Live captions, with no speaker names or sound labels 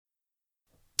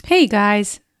Hey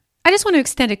guys, I just want to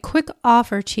extend a quick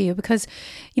offer to you because,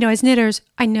 as knitters,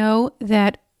 I know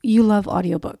that you love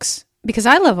audiobooks because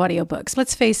I love audiobooks.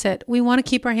 Let's face it, we want to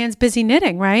keep our hands busy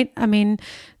knitting, right? I mean,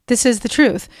 this is the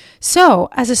truth. So,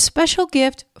 as a special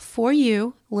gift for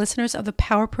you, listeners of the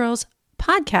Power Pearls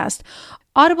podcast,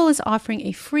 Audible is offering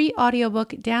a free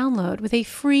audiobook download with a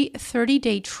free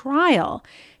 30-day trial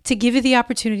to give you the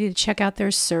opportunity to check out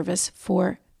their service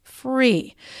for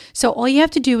free. So all you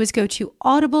have to do is go to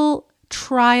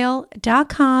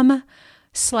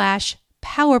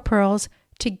audibletrial.com/powerpearls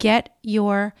to get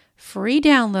your free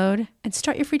download and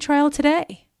start your free trial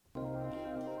today.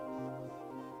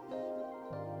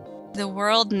 The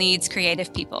world needs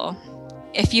creative people.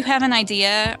 If you have an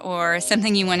idea or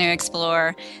something you want to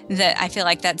explore, that I feel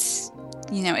like that's,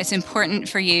 it's important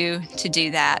for you to do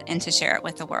that and to share it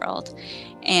with the world.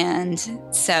 And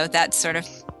so that's sort of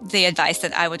the advice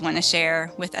that I would want to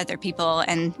share with other people.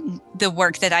 And the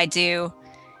work that I do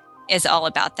is all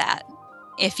about that.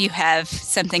 If you have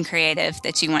something creative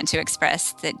that you want to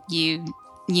express, that you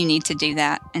need to do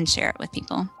that and share it with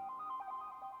people.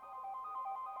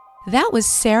 That was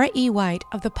Sarah E. White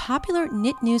of the popular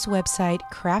knit news website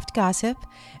Craft Gossip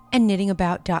and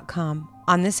knittingabout.com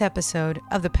on this episode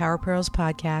of the Power Pearls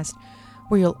podcast,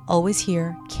 where you'll always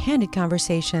hear candid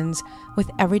conversations with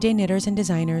everyday knitters and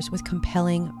designers with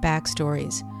compelling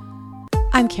backstories.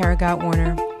 I'm Kara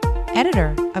Gott-Warner,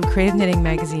 editor of Creative Knitting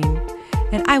Magazine,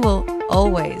 and I will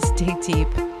always dig deep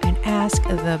and ask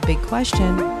the big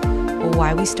question,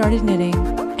 why we started knitting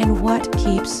and what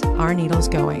keeps our needles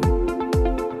going.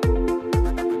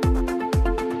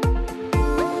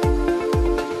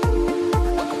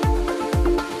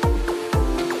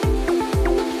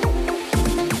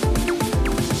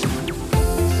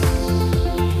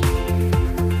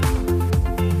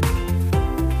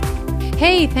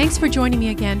 Hey, thanks for joining me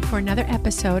again for another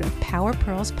episode of Power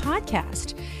Pearls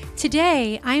podcast.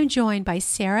 Today, I am joined by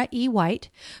Sarah E.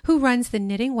 White, who runs the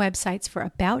knitting websites for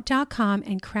About.com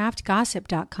and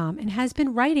CraftGossip.com and has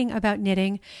been writing about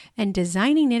knitting and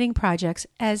designing knitting projects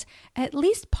as at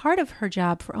least part of her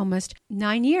job for almost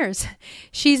 9 years.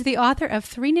 She's the author of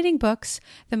 3 knitting books,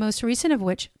 the most recent of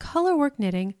which, Colorwork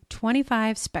Knitting,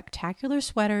 25 Spectacular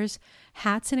Sweaters,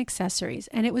 Hats, and Accessories,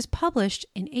 and it was published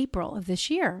in April of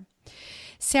this year.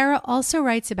 Sarah also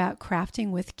writes about crafting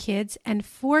with kids and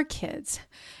for kids,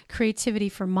 creativity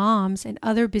for moms and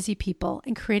other busy people,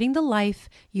 and creating the life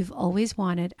you've always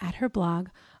wanted at her blog,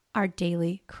 Our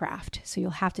Daily Craft. So you'll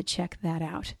have to check that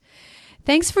out.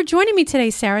 Thanks for joining me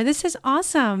today, Sarah. This is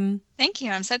awesome. Thank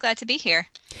you. I'm so glad to be here.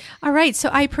 All right.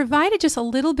 So I provided just a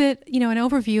little bit, an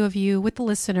overview of you with the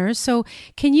listeners. So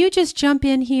can you just jump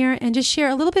in here and just share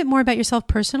a little bit more about yourself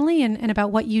personally and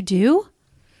about what you do?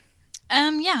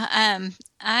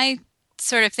 I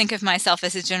sort of think of myself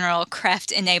as a general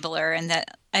craft enabler, and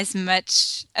that as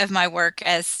much of my work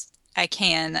as I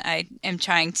can, I am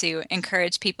trying to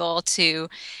encourage people to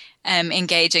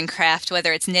engage in craft,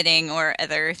 whether it's knitting or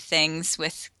other things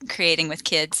with creating with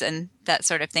kids and that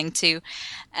sort of thing too.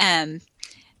 I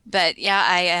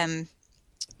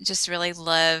just really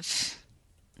love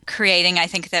creating. I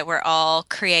think that we're all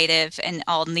creative and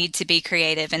all need to be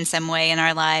creative in some way in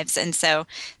our lives. And so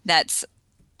that's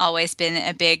always been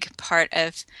a big part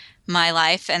of my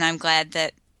life. And I'm glad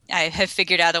that I have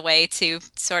figured out a way to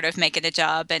sort of make it a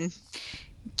job and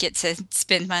get to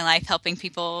spend my life helping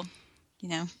people,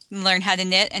 learn how to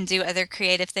knit and do other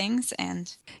creative things.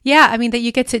 And that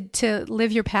you get to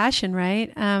live your passion,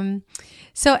 right?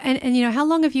 So how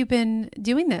long have you been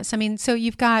doing this? So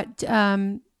you've got,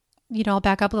 I'll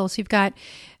back up a little. So you've got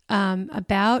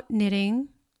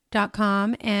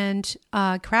aboutknitting.com and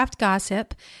Craft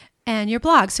Gossip and your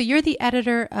blog. So you're the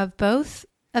editor of both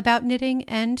About Knitting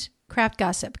and Craft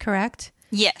Gossip, correct?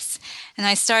 Yes. And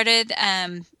I started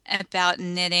About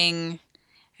Knitting,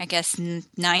 I guess,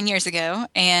 9 years ago.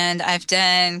 And I've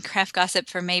done Craft Gossip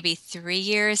for maybe 3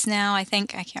 years now, I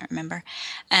think. I can't remember.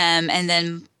 And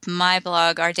then my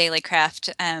blog, Our Daily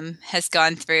Craft, has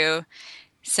gone through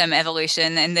some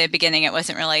evolution. In the beginning, it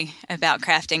wasn't really about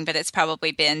crafting, but it's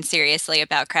probably been seriously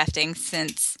about crafting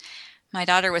since my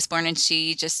daughter was born and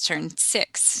she just turned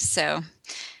 6. So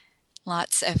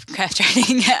lots of craft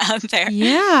writing out there.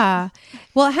 Yeah.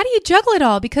 Well, how do you juggle it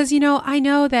all? Because, I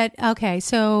know that,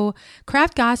 so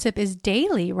Craft Gossip is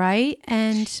daily, right?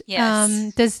 And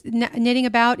yes. Does Knitting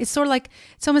About, it's sort of like,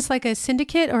 it's almost like a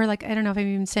syndicate or like, I don't know if I'm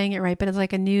even saying it right, but it's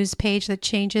like a news page that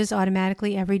changes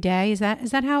automatically every day. Is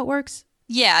that how it works?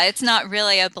 Yeah, it's not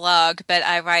really a blog, but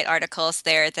I write articles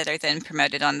there that are then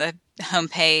promoted on the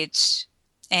homepage.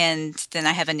 And then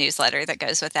I have a newsletter that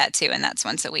goes with that too, and that's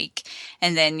once a week.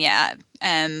 And then,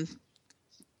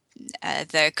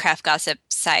 the Craft Gossip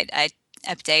site, I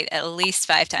update at least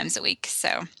 5 times a week.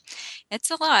 So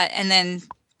it's a lot. And then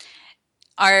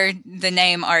the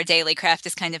name Our Daily Craft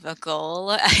is kind of a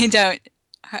goal.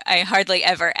 I hardly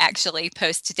ever actually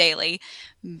post daily,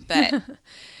 but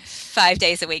 5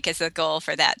 days a week is a goal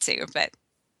for that too. But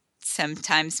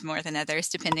sometimes more than others,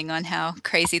 depending on how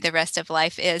crazy the rest of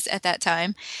life is at that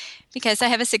time. Because I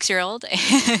have a 6-year-old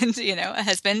and, a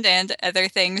husband and other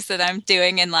things that I'm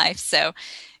doing in life. So,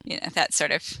 that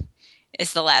sort of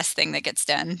is the last thing that gets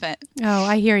done. But Oh,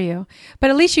 I hear you. But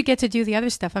at least you get to do the other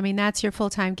stuff. I mean, that's your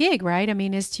full-time gig, right? I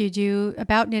mean, is to do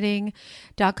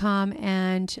aboutknitting.com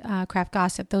and Craft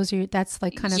Gossip. That's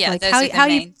like kind of yeah, like those are the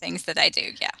main things that I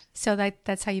do. Yeah. so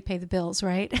that's how you pay the bills,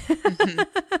 right? Hmm.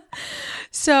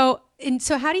 So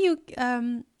how do you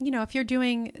if you're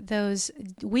doing those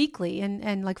weekly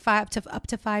and like up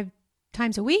to 5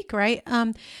 times a week, right?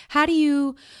 How do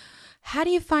you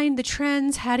find the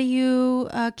trends? How do you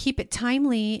keep it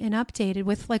timely and updated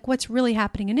with like what's really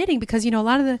happening in knitting? Because, a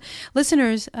lot of the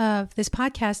listeners of this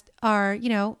podcast are,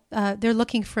 they're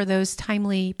looking for those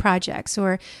timely projects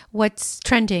or what's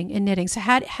trending in knitting. So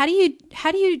how do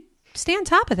you stay on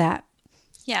top of that?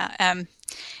 Yeah.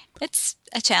 It's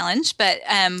a challenge, but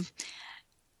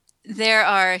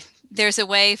there's a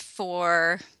way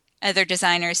for other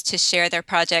designers to share their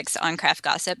projects on Craft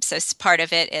Gossip. So part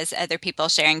of it is other people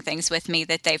sharing things with me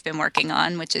that they've been working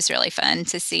on, which is really fun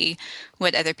to see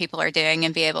what other people are doing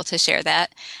and be able to share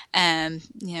that.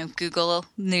 Google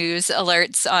News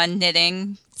alerts on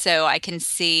knitting, so I can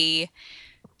see,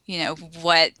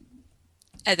 what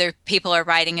other people are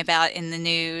writing about in the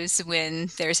news when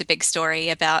there's a big story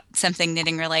about something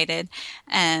knitting related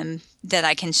that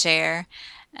I can share.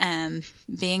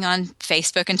 Being on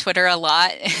Facebook and Twitter a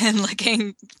lot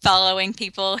and following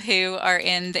people who are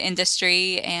in the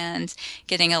industry and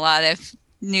getting a lot of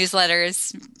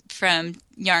newsletters from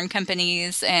yarn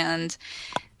companies and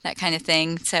that kind of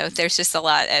thing. So there's just a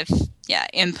lot of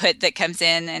input that comes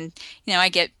in, and I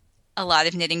get a lot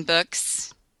of knitting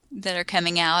books that are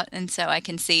coming out, and so I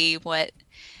can see what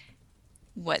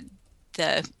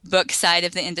the book side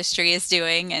of the industry is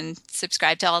doing and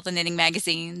subscribe to all the knitting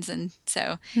magazines. And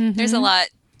so there's a lot,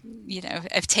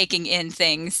 of taking in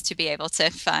things to be able to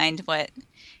find what,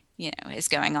 is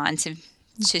going on to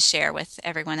share with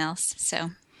everyone else.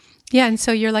 So. Yeah, and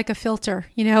so you're like a filter,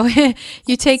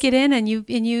 you take it in and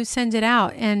you send it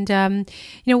out. And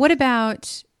what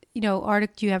about do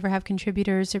you ever have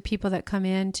contributors or people that come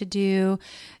in to do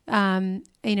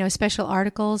special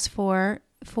articles for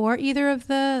either of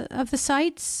the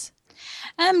sites?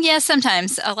 Yeah,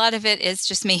 sometimes. A lot of it is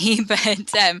just me,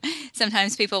 but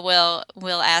sometimes people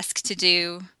will ask to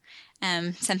do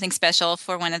something special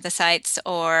for one of the sites,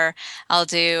 or I'll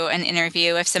do an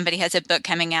interview if somebody has a book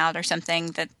coming out or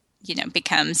something that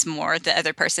becomes more the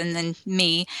other person than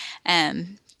me.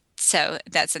 So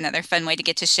that's another fun way to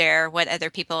get to share what other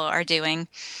people are doing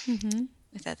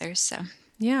with others. So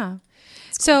yeah.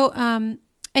 So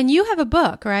and you have a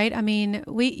book, right? I mean,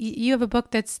 you have a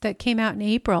book that came out in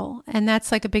April, and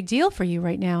that's like a big deal for you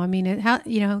right now. I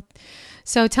mean,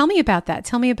 so tell me about that.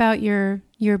 Tell me about your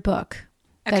book.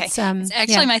 Okay. It's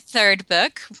actually my third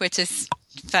book, which is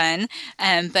fun.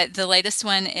 But the latest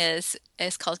one is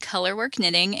called Colorwork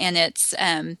Knitting, and it's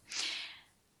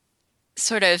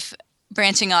sort of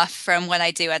branching off from what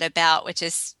I do at About, which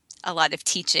is a lot of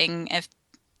teaching of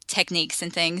techniques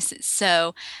and things.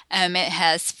 So it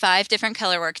has 5 different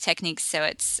colorwork techniques. So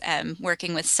it's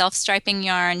working with self-striping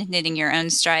yarn, knitting your own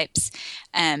stripes,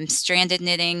 stranded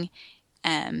knitting,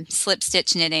 slip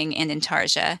stitch knitting, and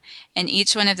intarsia. And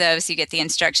each one of those, you get the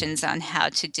instructions on how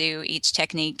to do each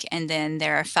technique. And then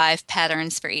there are 5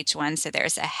 patterns for each one. So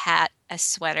there's a hat, a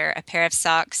sweater, a pair of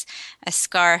socks, a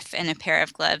scarf, and a pair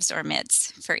of gloves or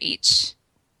mitts for each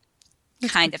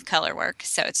kind of color work.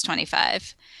 So it's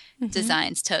 25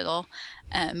 designs total,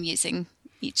 using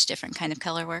each different kind of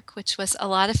color work, which was a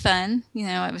lot of fun.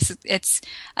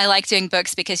 I like doing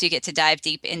books because you get to dive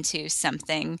deep into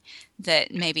something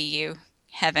that maybe you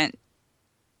haven't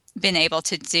been able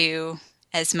to do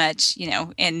as much,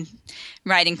 in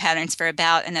writing patterns for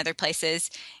About and other places.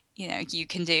 You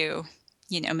can do,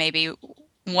 maybe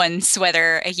one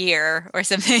sweater a year or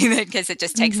something, because it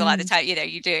just takes a lot of time.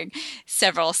 You're doing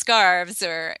several scarves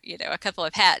or, a couple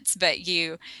of hats, but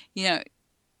you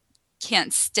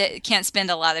can't spend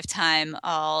a lot of time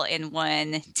all in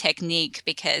one technique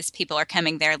because people are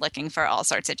coming there looking for all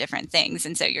sorts of different things.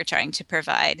 And so you're trying to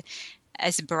provide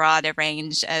as broad a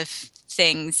range of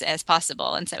things as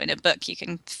possible. And so in a book, you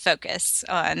can focus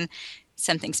on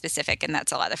something specific, and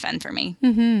that's a lot of fun for me.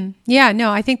 Mm-hmm. Yeah,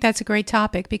 no, I think that's a great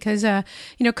topic because,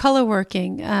 color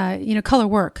working, color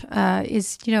work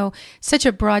is, such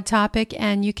a broad topic,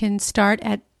 and you can start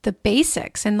at the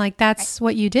basics, and like that's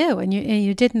what you do, and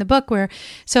you did in the book, where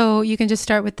so you can just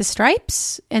start with the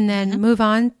stripes and then move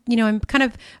on, and kind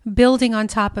of building on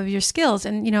top of your skills.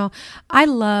 And I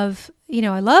love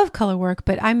color work,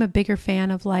 but I'm a bigger fan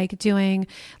of like doing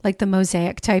like the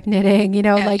mosaic type knitting,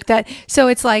 like that. So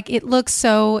it's like it looks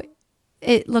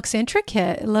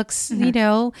intricate. It looks,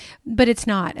 but it's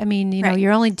not. I mean,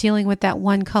 you're only dealing with that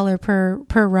one color per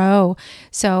row.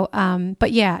 So,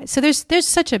 but yeah, so there's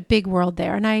such a big world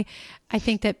there. And I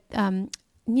think that,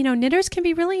 knitters can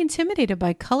be really intimidated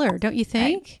by color, don't you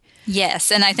think? Right.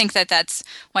 Yes. And I think that that's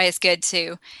why it's good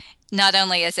to, not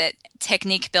only is it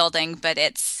technique building, but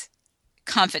it's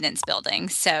confidence building.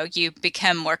 So you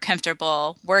become more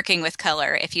comfortable working with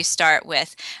color if you start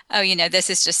with, this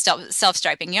is just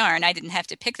self-striping yarn. I didn't have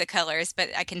to pick the colors, but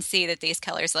I can see that these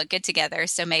colors look good together.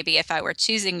 So maybe if I were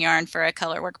choosing yarn for a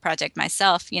color work project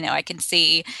myself, I can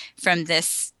see from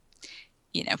this,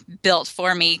 built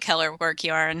for me color work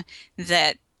yarn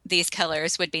that these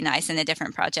colors would be nice in a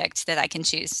different project, that I can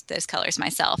choose those colors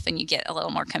myself. And you get a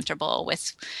little more comfortable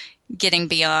with getting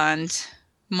beyond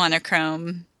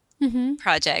monochrome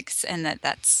projects, and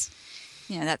that's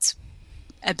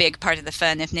a big part of the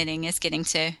fun of knitting, is getting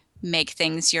to make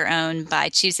things your own by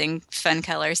choosing fun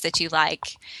colors that you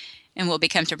like and will be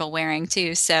comfortable wearing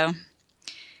too. So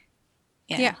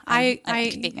I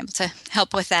like being able to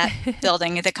help with that,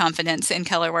 building the confidence in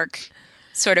color work,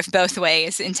 sort of both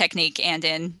ways, in technique and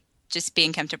in just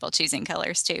being comfortable choosing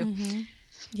colors too. Mm-hmm.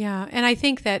 Yeah, and I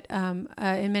think that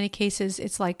in many cases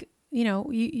it's like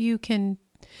you can,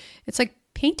 it's like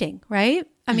painting, right?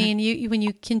 I mean, you when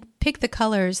you can pick the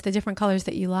colors, the different colors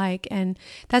that you like, and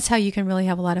that's how you can really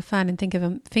have a lot of fun and think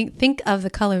of the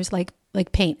colors like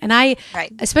paint. And I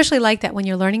especially like that when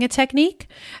you're learning a technique,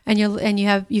 and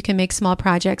you can make small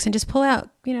projects and just pull out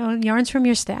yarns from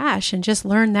your stash and just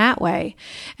learn that way,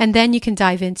 and then you can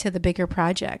dive into the bigger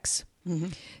projects.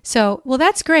 So, well,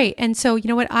 that's great. And so,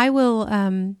 what I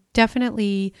will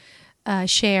definitely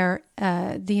share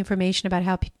the information about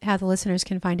how the listeners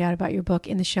can find out about your book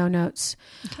in the show notes,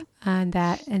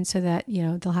 and so that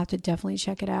they'll have to definitely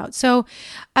check it out. So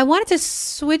I wanted to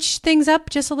switch things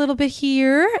up just a little bit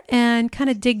here and kind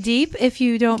of dig deep, if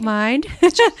you don't mind.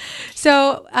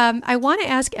 So I want to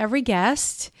ask every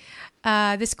guest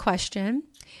this question.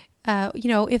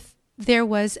 If there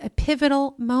was a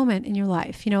pivotal moment in your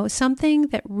life, something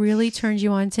that really turned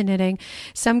you on to knitting.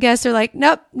 Some guests are like,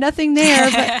 nope, nothing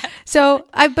there.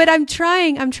 But I'm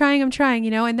trying, and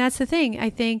that's the thing. I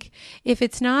think if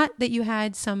it's not that you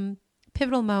had some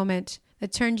pivotal moment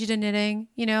that turned you to knitting,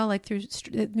 like through,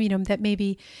 that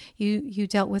maybe you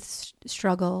dealt with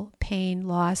struggle, pain,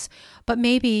 loss, but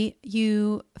maybe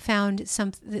you found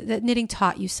that knitting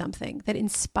taught you something that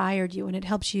inspired you, and it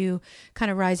helps you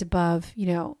kind of rise above,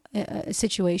 a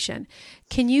situation.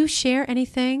 Can you share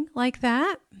anything like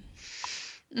that?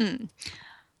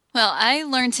 Well, I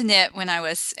learned to knit when I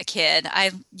was a kid.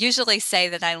 I usually say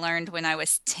that I learned when I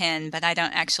was 10, but I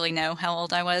don't actually know how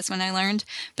old I was when I learned.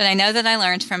 But I know that I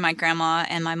learned from my grandma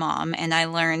and my mom, and I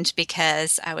learned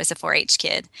because I was a 4-H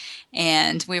kid.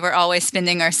 And we were always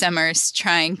spending our summers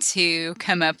trying to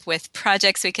come up with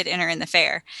projects we could enter in the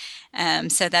fair.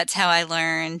 So that's how I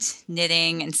learned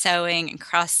knitting and sewing and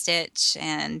cross stitch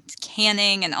and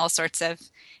canning and all sorts of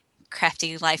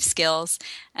crafty life skills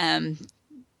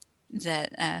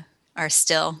that are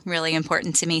still really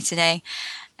important to me today.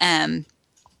 But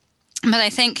I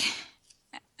think,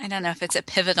 I don't know if it's a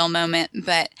pivotal moment,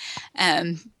 but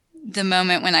the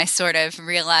moment when I sort of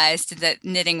realized that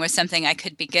knitting was something I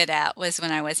could be good at was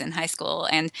when I was in high school.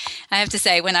 And I have to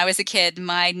say, when I was a kid,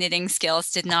 my knitting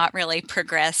skills did not really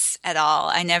progress at all.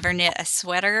 I never knit a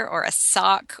sweater or a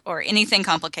sock or anything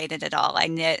complicated at all. I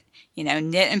knit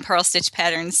and purl stitch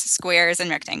patterns, squares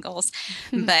and rectangles.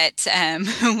 But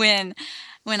when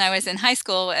I was in high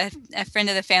school, a friend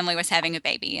of the family was having a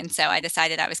baby. And so I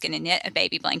decided I was going to knit a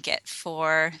baby blanket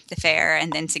for the fair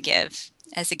and then to give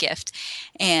as a gift.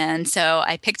 And so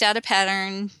I picked out a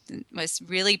pattern. It was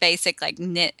really basic, like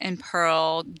knit and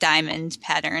purl diamond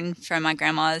pattern from my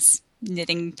grandma's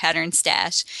knitting pattern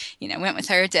stash. Went with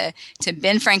her to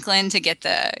Ben Franklin to get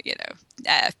the,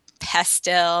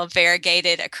 pastel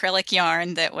variegated acrylic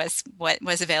yarn that was what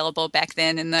was available back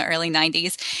then in the early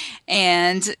 90s.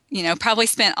 And, probably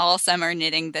spent all summer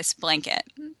knitting this blanket.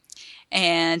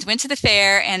 And went to the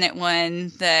fair, and it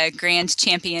won the grand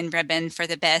champion ribbon for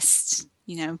the best,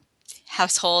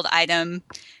 household item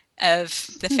of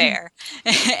the fair.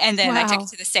 And then I took it Wow.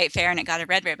 to the state fair and it got a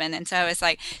red ribbon. And so I was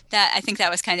like, that, I think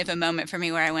that was kind of a moment for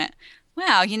me where I went,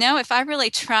 wow, if I really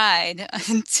tried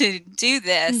to do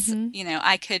this, Hmm.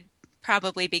 I could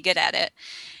probably be good at it.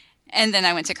 And then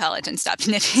I went to college and stopped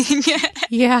knitting.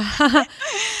 Yeah.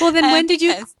 Well, then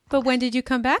Because when did you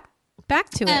come back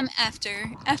to it?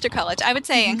 after college, I would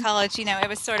say in Hmm. college, it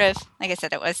was sort of like I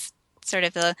said, it was sort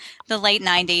of the late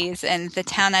 90s, and the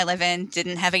town I live in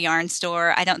didn't have a yarn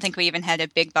store. I don't think we even had a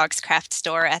big box craft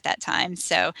store at that time.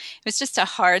 So it was just a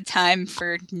hard time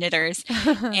for knitters.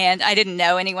 And I didn't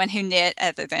know anyone who knit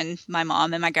other than my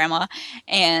mom and my grandma.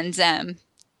 And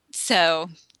so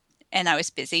and I was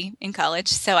busy in college,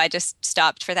 so I just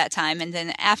stopped for that time. And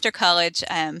then after college,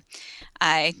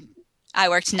 I I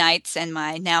worked nights and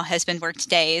my now husband worked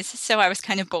days, so I was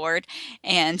kind of bored.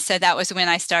 And so that was when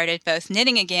I started both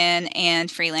knitting again and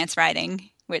freelance writing,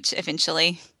 which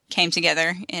eventually came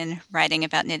together in writing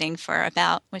about knitting for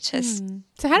About, which has Hmm.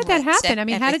 So how did that led to happen? I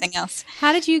mean, everything else.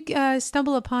 how did you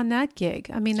stumble upon that gig?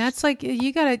 I mean, that's like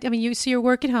you got to. I mean, you so you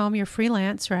work at home, you're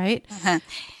freelance, right? Uh-huh.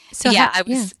 So Yeah, how? I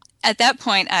Yeah. was at that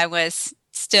point I was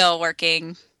still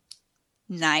working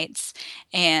nights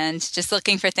and just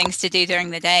looking for things to do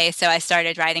during the day. So I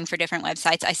started writing for different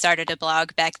websites. I started a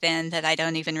blog back then that I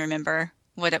don't even remember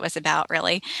what it was about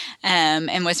really,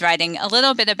 and was writing a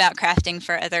little bit about crafting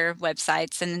for other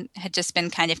websites and had just been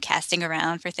kind of casting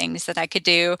around for things that I could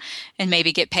do and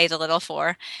maybe get paid a little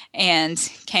for, and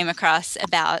came across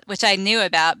About, which I knew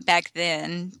about back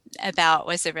then. About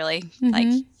was a really like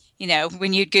Mm-hmm.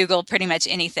 when you Google pretty much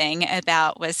anything,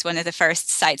 About was one of the first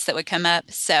sites that would come up.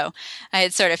 So I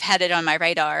had sort of had it on my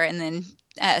radar, and then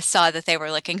saw that they were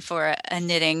looking for a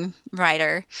knitting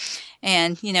writer.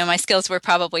 And, my skills were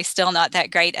probably still not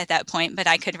that great at that point, but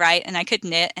I could write and I could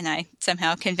knit, and I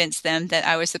somehow convinced them that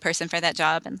I was the person for that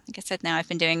job. And like I said, now I've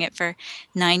been doing it for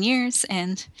 9 years,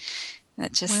 and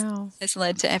that just Wow. has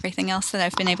led to everything else that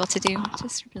I've been able to do, which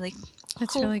is really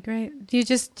That's cool. really great. You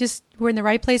just were in the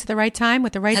right place at the right time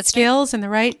with the right That's right. skills and the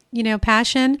right,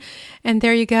 passion, and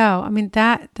there you go. I mean,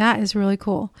 that is really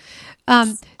cool.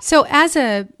 So as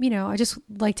I just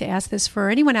like to ask this for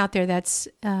anyone out there that's,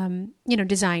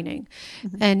 designing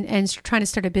Mhm. and trying to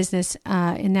start a business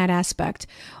in that aspect.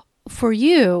 For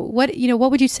you, what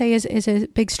would you say is a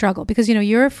big struggle? Because,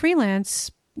 you're a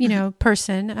freelance, Mhm.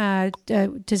 person,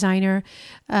 designer,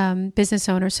 business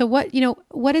owner. So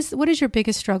what is your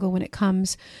biggest struggle when it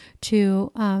comes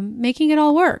to making it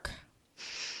all work?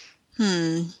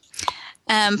 Hmm.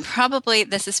 Probably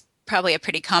this is probably a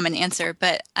pretty common answer,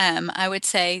 but I would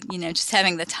say, just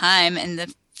having the time and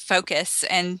the focus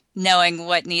and knowing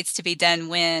what needs to be done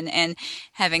when, and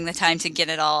having the time to get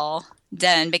it all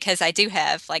done, because I do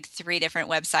have like three different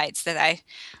websites that I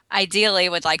ideally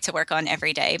would like to work on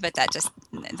every day, but that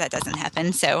doesn't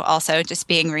happen. So also just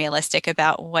being realistic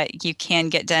about what you can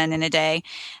get done in a day,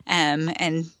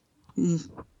 and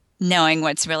knowing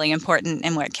what's really important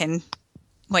and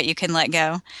what you can let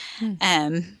go. Hmm.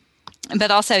 Um,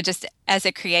 but also just as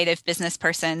a creative business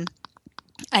person,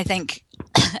 I think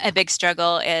a big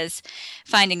struggle is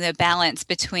finding the balance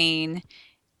between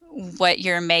what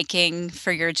you're making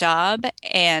for your job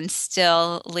and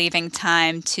still leaving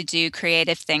time to do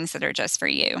creative things that are just for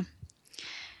you.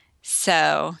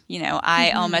 So, I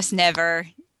Mm-hmm. almost never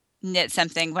knit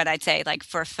something, what I'd say, like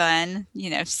for fun,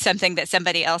 something that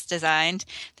somebody else designed.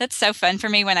 That's so fun for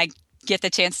me when I get the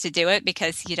chance to do it,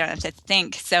 because you don't have to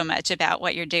think so much about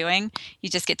what you're doing. You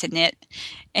just get to knit.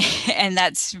 And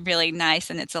that's really nice.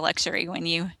 And it's a luxury when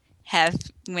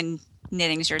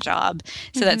knitting's your job.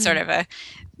 So that's sort Mm-hmm. of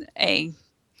a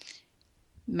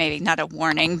maybe not a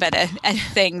warning, but a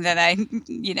thing that I,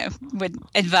 would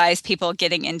advise people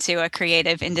getting into a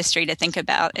creative industry to think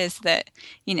about, is that,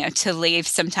 to leave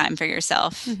some time for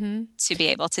yourself Mm-hmm. to be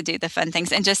able to do the fun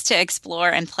things and just to explore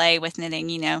and play with knitting,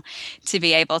 to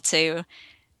be able to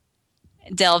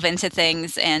delve into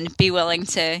things and be willing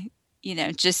to,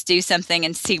 just do something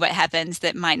and see what happens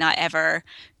that might not ever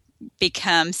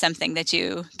become something that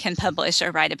you can publish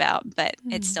or write about, but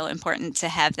it's Mm-hmm. still important to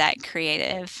have that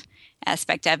creative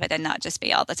aspect of it and not just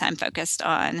be all the time focused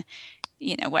on,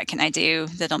 what can I do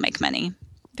that'll make money.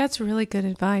 That's really good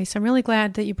advice. I'm really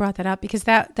glad that you brought that up, because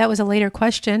that was a later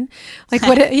question. Like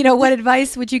what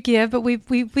advice would you give? But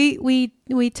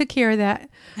we took care of that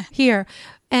here.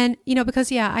 And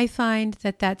because I find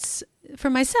that that's for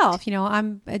myself.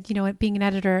 I'm, being an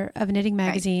editor of a knitting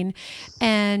magazine,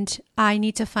 and I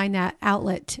need to find that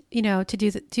outlet,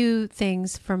 to do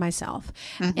things for myself.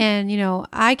 Mm-hmm. And,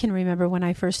 I can remember when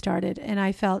I first started, and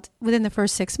I felt within the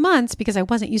first 6 months, because I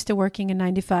wasn't used to working a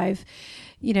 9 to 5,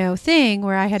 thing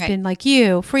where I had been like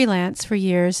you, freelance for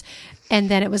years. And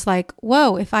then it was like,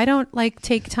 whoa, if I don't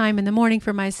take time in the morning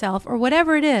for myself or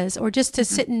whatever it is, or just to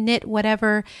sit and knit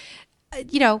whatever,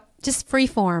 just free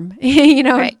form,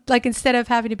 instead of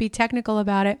having to be technical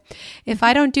about it, if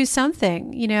I don't do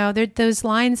something, those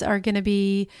lines are going to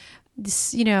be,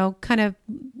 kind of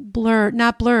blurred,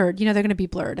 not blurred, they're going to be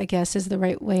blurred, I guess is the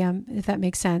right way, if that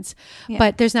makes sense. Yeah.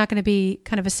 But there's not going to be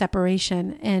kind of a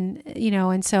separation. And,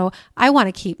 and so I want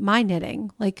to keep my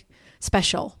knitting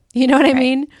special, you know what I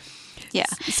mean? Yeah.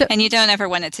 So, and you don't ever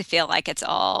want it to feel like it's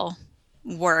all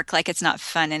work, like it's not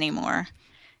fun anymore.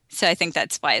 So I think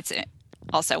that's why it's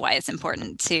also why it's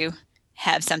important to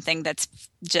have something that's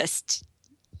just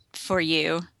for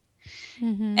you.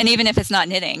 Mm-hmm. And even if it's not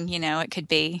knitting, it could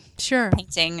be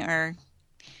painting or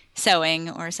sewing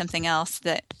or something else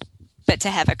but to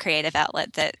have a creative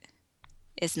outlet that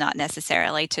is not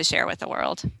necessarily to share with the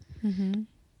world. Mm-hmm.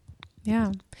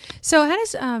 Yeah. So how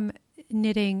does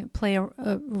knitting play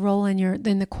a role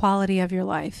in the quality of your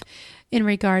life in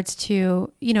regards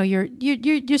to your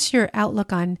just your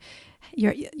outlook on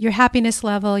your happiness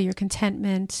level, your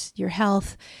contentment, your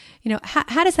health?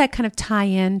 How does that kind of tie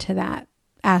into that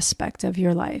aspect of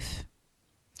your life?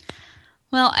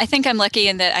 Well, I think I'm lucky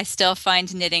in that I still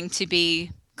find knitting to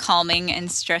be calming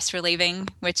and stress relieving,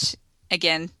 which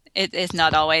again, it is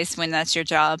not always when that's your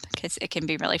job, because it can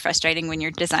be really frustrating when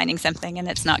you're designing something and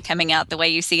it's not coming out the way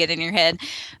you see it in your head.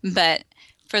 But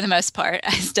for the most part,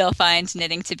 I still find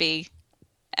knitting to be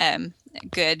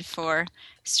good for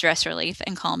stress relief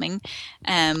and calming,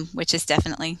 which is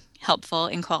definitely helpful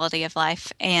in quality of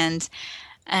life. And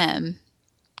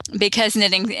because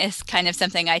knitting is kind of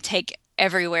something I take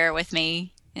everywhere with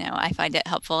me, I find it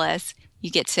helpful as you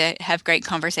get to have great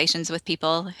conversations with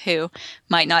people who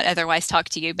might not otherwise talk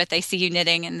to you, but they see you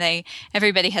knitting, and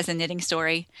everybody has a knitting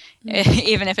story,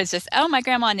 even if it's just, oh, my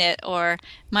grandma knit, or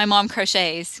my mom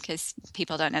crochets, because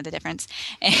people don't know the difference,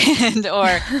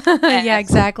 yeah,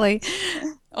 exactly.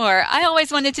 Or I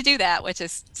always wanted to do that, which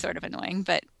is sort of annoying,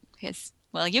 but because,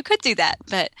 well, you could do that,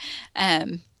 but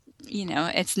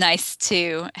it's nice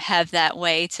to have that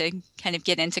way to kind of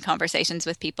get into conversations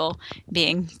with people.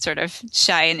 Being sort of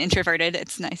shy and introverted,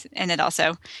 it's nice. And it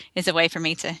also is a way for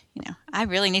me to, I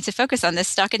really need to focus on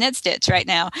this stockinette stitch right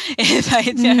now if I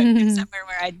go somewhere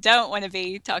where I don't want to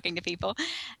be talking to people.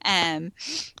 And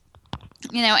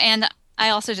I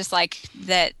also just like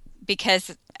that,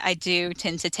 because I do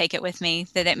tend to take it with me,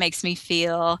 that it makes me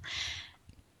feel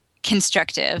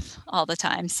constructive all the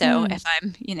time. So if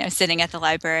I'm, sitting at the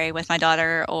library with my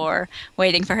daughter, or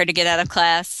waiting for her to get out of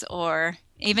class, or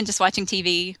even just watching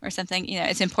TV or something,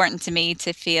 it's important to me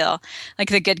to feel like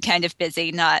the good kind of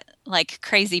busy, not like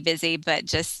crazy busy, but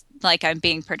just like I'm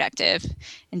being productive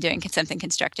and doing something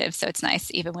constructive. So it's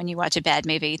nice, even when you watch a bad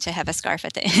movie, to have a scarf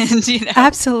at the end.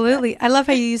 Absolutely. I love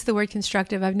how you use the word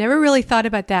constructive. I've never really thought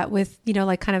about that with,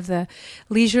 kind of the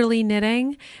leisurely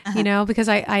knitting, because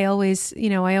I always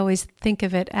think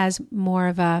of it as more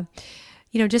of a,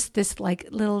 just this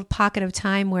little pocket of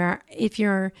time where if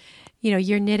you're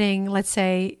knitting, let's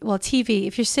say, well, TV,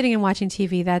 if you're sitting and watching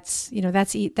TV, that's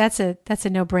a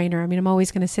no-brainer. I mean, I'm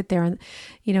always going to sit there and,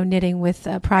 knitting with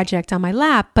a project on my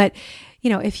lap. But,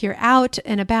 if you're out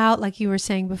and about, like you were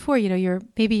saying before,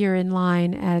 maybe you're in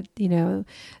line at,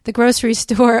 the grocery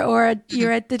store, or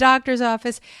you're at the doctor's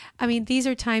office. I mean, these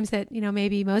are times that,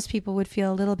 maybe most people would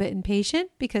feel a little bit impatient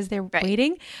because they're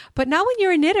waiting, but not when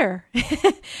you're a knitter.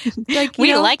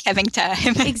 We like having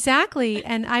time. Exactly.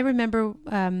 And I remember,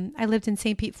 I lived in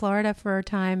St. Pete, Florida for a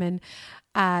time, and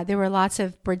there were lots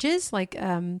of bridges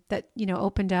that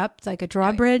opened up, like a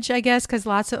drawbridge, I guess, because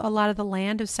a lot of the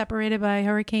land was separated by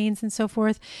hurricanes and so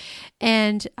forth.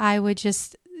 And I would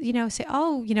just say,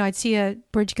 oh, I'd see a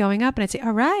bridge going up, and I'd say,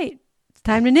 all right, it's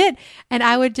time to knit. And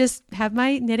I would just have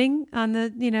my knitting on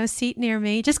the seat near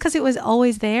me, just because it was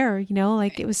always there,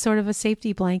 it was sort of a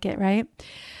safety blanket, right?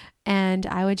 And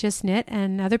I would just knit,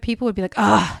 and other people would be like,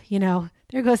 oh,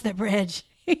 there goes the bridge.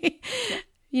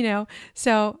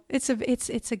 So it's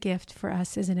a gift for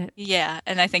us, isn't it? Yeah.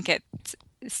 And I think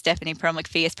Stephanie Pearl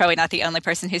McPhee is probably not the only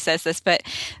person who says this, but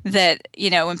that,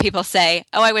 when people say,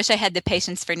 oh, I wish I had the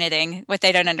patience for knitting, what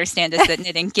they don't understand is that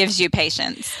knitting gives you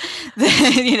patience.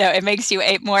 It makes you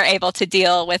more able to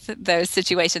deal with those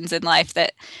situations in life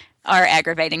that are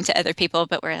aggravating to other people,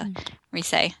 but we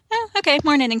say, oh, okay,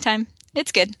 more knitting time.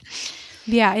 It's good.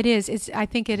 Yeah, it is. I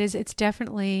think it is. It's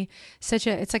definitely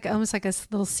it's like almost like a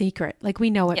little secret. Like we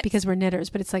know it Yes. because we're knitters,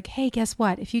 but it's like, hey, guess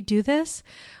what? If you do this,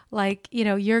 like,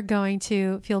 you're going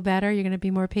to feel better. You're going to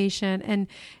be more patient. And,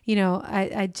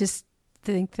 I just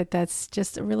think that that's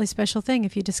just a really special thing.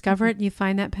 If you discover it and you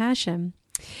find that passion.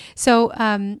 So,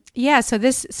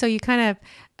 so you kind of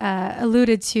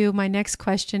alluded to my next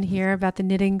question here about the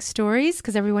knitting stories,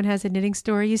 because everyone has a knitting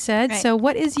story, you said. Right. So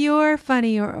what is your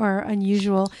funny or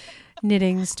unusual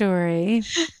knitting story?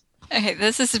 Okay,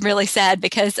 this is really sad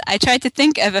because I tried to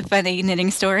think of a funny knitting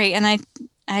story, and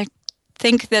I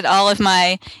think that all of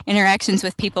my interactions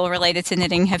with people related to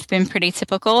knitting have been pretty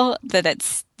typical, that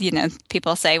it's,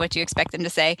 people say what you expect them to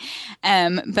say.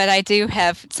 But I do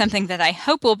have something that I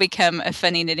hope will become a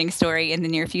funny knitting story in the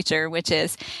near future, which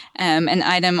is an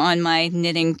item on my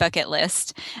knitting bucket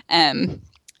list.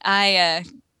 I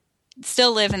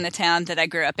still live in the town that I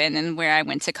grew up in and where I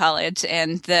went to college,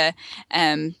 and the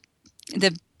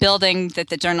building that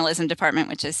the journalism department,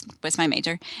 which was my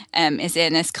major, is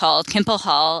in, is called Kimple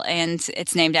Hall, and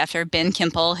it's named after Ben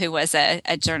Kimple, who was an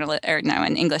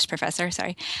English professor,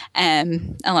 sorry,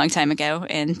 a long time ago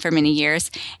and for many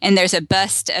years. And there's a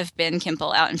bust of Ben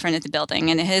Kimple out in front of the building,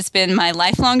 and it has been my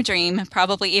lifelong dream,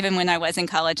 probably even when I was in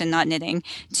college and not knitting,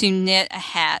 to knit a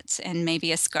hat and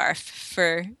maybe a scarf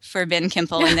for Ben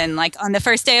Kimple, and then like on the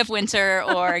first day of winter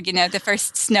or the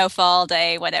first snowfall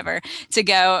day, whatever, to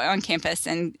go on campus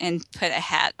and put a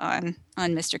hat on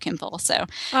Mr. Kimple. So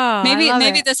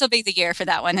maybe this will be the year for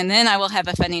that one, and then I will have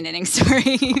a funny knitting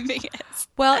story.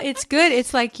 Well, it's good.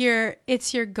 It's like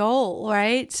it's your goal,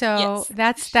 right? So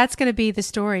yes. that's going to be the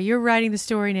story. You're writing the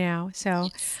story now. So,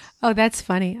 Yes. oh, that's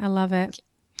funny. I love it.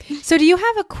 So do you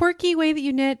have a quirky way that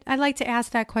you knit? I'd like to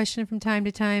ask that question from time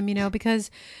to time, because,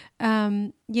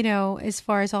 as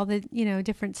far as all the,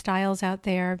 different styles out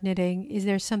there of knitting, is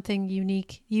there something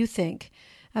unique you think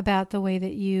about the way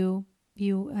that you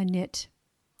knit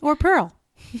or purl?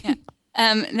 Yeah.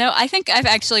 No, I think I've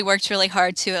actually worked really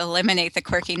hard to eliminate the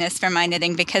quirkiness from my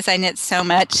knitting because I knit so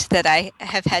much that I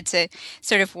have had to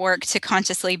sort of work to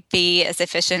consciously be as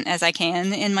efficient as I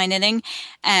can in my knitting.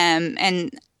 And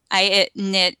I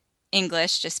knit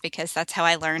English just because that's how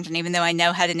I learned. And even though I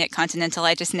know how to knit continental,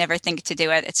 I just never think to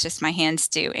do it. It's just my hands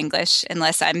do English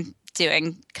unless I'm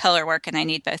doing color work and I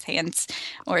need both hands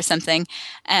or something.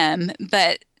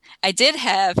 But I did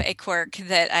have a quirk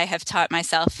that I have taught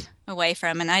myself away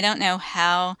from, and I don't know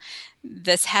how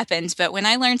this happened, but when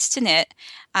I learned to knit,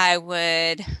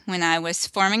 when I was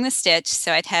forming the stitch,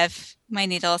 so I'd have my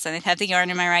needles and I'd have the yarn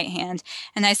in my right hand,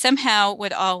 and I somehow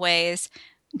would always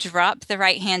drop the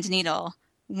right hand needle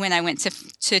when I went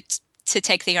to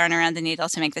take the yarn around the needle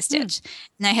to make the stitch.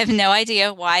 And I have no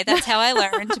idea why that's how I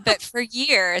learned, but for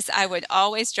years I would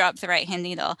always drop the right hand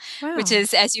needle, which Wow.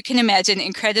 is, as you can imagine,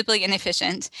 incredibly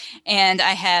inefficient. And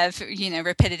I have,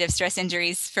 repetitive stress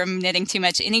injuries from knitting too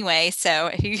much anyway. So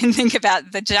if you can think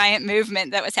about the giant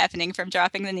movement that was happening from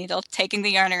dropping the needle, taking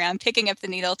the yarn around, picking up the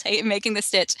needle, making the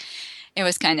stitch, it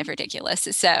was kind of ridiculous.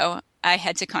 So I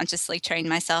had to consciously train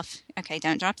myself. Okay,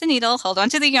 don't drop the needle, hold on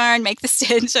to the yarn, make the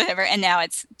stitch, whatever. And now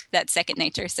it's that second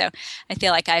nature. So I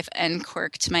feel like I've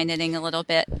unquirked my knitting a little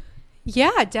bit.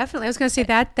 Yeah, definitely. I was going to say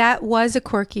that was a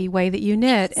quirky way that you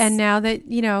knit, and Yes. now that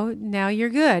now you're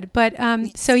good. But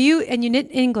so you knit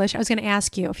English. I was going to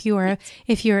ask you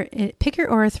if you're a picker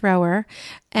or a thrower,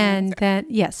 and then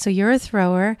yes, so you're a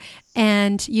thrower,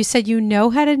 and you said you know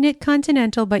how to knit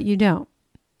continental, but you don't.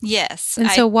 Yes.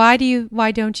 And so why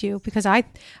don't you? Because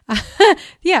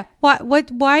yeah,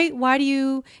 why do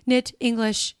you knit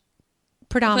English Well, I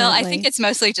predominantly? think it's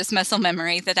mostly just muscle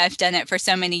memory that I've done it for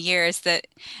so many years that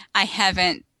I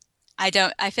haven't, I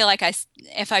feel like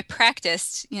if I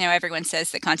practiced, everyone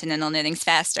says that continental knitting's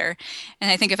faster.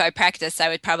 And I think if I practiced, I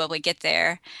would probably get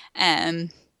there. I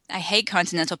hate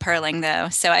continental purling though,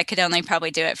 so I could only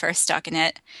probably do it for a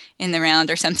stockinette in the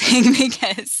round or something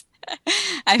because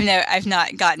I've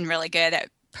not gotten really good at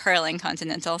purling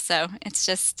continental. So it's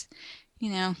just,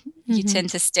 you Mhm. tend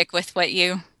to stick with what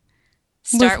you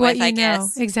With start what with, you I know,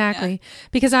 guess. Yeah. exactly.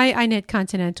 Because I knit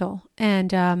continental,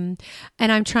 and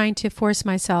I'm trying to force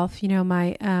myself.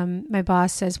 My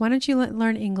boss says, "Why don't you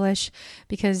learn English?"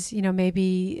 Because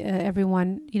maybe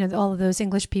everyone, all of those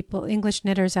English people, English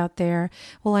knitters out there,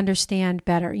 will understand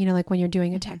better. Like when you're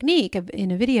doing a Mhm. technique in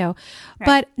a video. Right.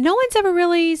 But no one's ever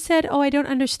really said, "Oh, I don't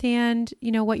understand."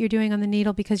 What you're doing on the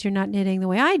needle because you're not knitting the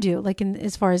way I do, like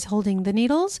as far as holding the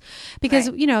needles, because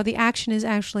Right. the action is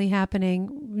actually happening,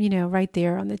 right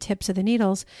there on the tips of the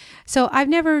needles. So I've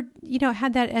never,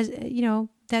 had that as,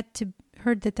 that to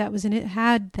heard that was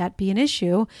had that be an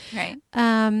issue. Right.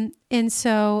 And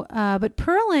so, but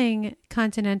purling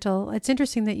continental, it's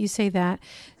interesting that you say that.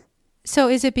 So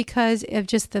is it because of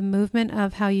just the movement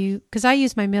of how because I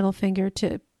use my middle finger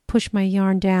to push my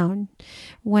yarn down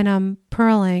when I'm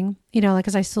purling, like,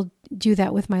 cause I still do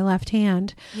that with my left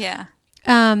hand. Yeah.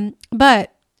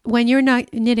 But when you're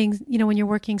not knitting, when you're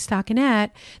working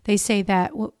stockinette, they say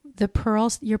that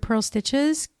your purl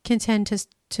stitches can tend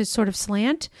to sort of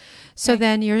slant. So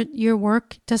then your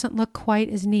work doesn't look quite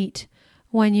as neat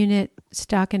when you knit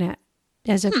stockinette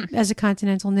as a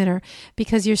continental knitter,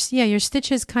 because your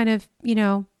stitches kind of,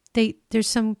 there's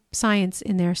some science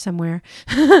in there somewhere.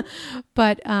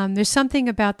 But there's something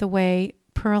about the way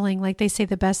purling, like they say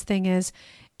the best thing is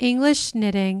English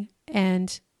knitting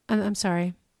and I'm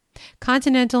sorry,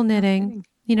 continental knitting,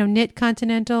 knit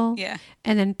continental,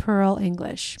 and then purl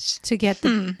English to get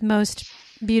the most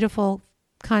beautiful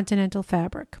continental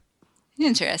fabric.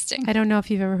 Interesting. I don't know if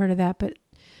you've ever heard of that, but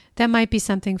that might be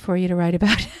something for you to write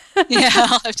about. Yeah,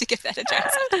 I'll have to give that a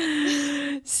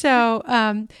try. So,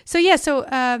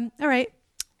 all right,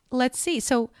 let's see.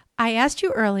 So I asked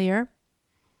you earlier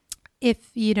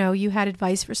if, you had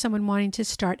advice for someone wanting to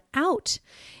start out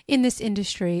in this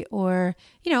industry, or,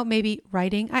 maybe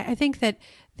writing. I think that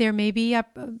there may be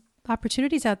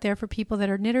opportunities out there for people that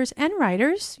are knitters and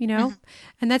writers,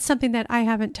 and that's something that I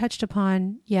haven't touched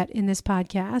upon yet in this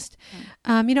podcast.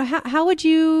 How would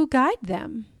you guide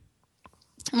them?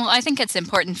 Well, I think it's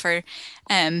important for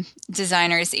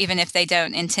designers, even if they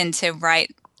don't intend to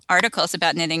write articles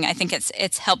about knitting. I think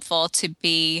it's helpful to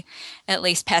be at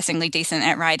least passingly decent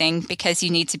at writing, because you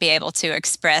need to be able to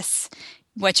express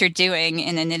what you're doing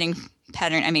in a knitting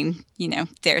pattern. I mean,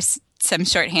 there's some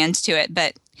shorthand to it,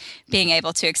 but being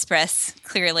able to express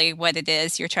clearly what it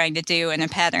is you're trying to do in a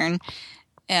pattern,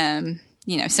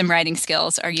 some writing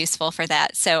skills are useful for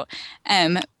that. So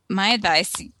my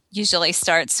advice usually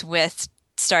starts with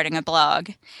starting a blog,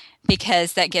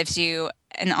 because that gives you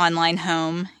an online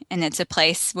home, and it's a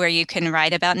place where you can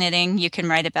write about knitting. You can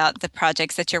write about the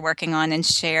projects that you're working on and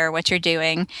share what you're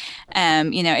doing.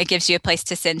 It gives you a place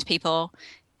to send people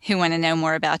who want to know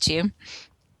more about you.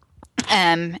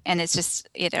 And it's just,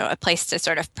 a place to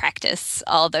sort of practice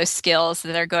all those skills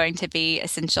that are going to be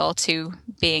essential to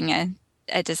being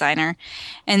a designer.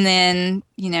 And then,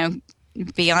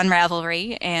 be on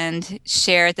Ravelry and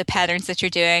share the patterns that you're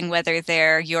doing, whether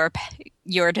they're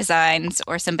your designs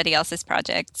or somebody else's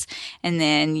projects. And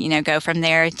then, go from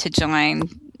there to join,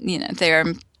 there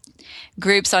are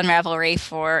groups on Ravelry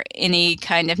for any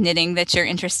kind of knitting that you're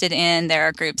interested in. There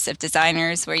are groups of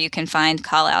designers where you can find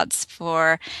call outs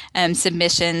for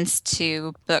submissions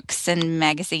to books and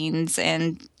magazines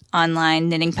and online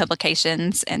knitting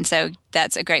publications. And so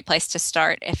that's a great place to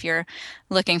start if you're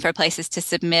looking for places to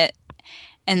submit.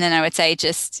 And then I would say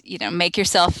just, make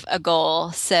yourself a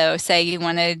goal. So say you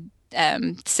want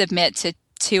to submit to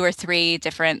 2 or 3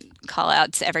 different call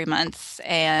outs every month,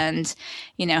 and,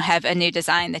 have a new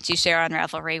design that you share on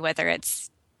Ravelry, whether it's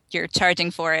you're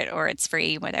charging for it or it's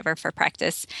free, whatever, for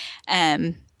practice,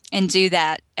 and do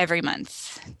that every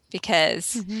month,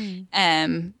 because,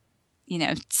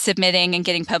 submitting and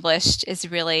getting published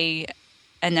is really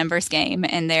a numbers game,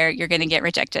 and there you're going to get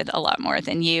rejected a lot more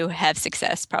than you have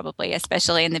success, probably,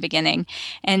 especially in the beginning.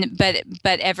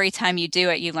 But every time you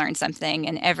do it, you learn something,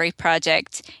 and every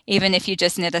project, even if you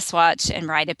just knit a swatch and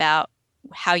write about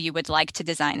how you would like to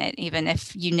design it, even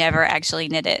if you never actually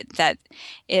knit it, that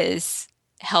is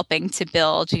helping to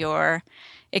build your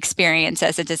experience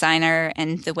as a designer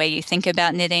and the way you think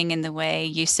about knitting and the way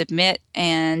you submit,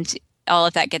 and all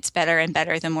of that gets better and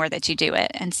better the more that you do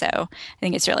it. And so I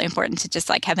think it's really important to just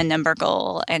have a number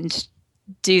goal and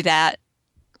do that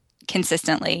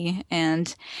consistently,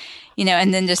 and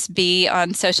and then just be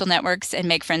on social networks and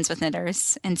make friends with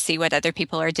knitters and see what other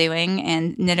people are doing.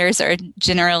 And knitters are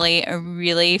generally a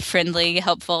really friendly,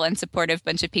 helpful, and supportive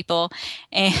bunch of people,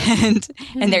 and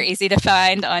they're easy to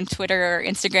find on Twitter or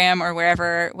Instagram or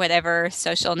whatever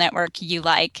social network you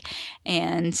like.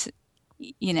 And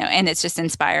and it's just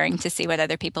inspiring to see what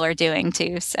other people are doing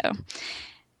too. So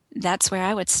that's where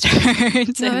I would start.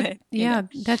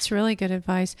 That's really good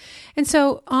advice. And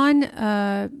so on,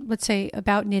 let's say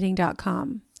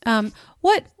aboutknitting.com,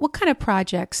 what kind of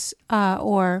projects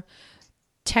or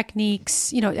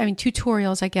techniques,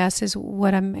 tutorials, I guess, is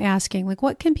what I'm asking.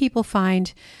 What can people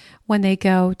find when they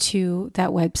go to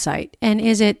that website? And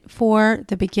is it for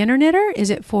the beginner knitter? Is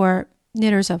it for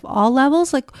knitters of all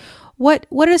levels? What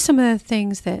are some of the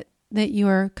things that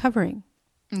you're covering?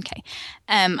 Okay.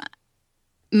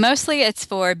 Mostly it's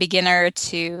for beginner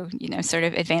to, sort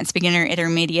of advanced beginner,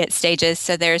 intermediate stages.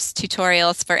 So there's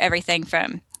tutorials for everything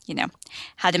from,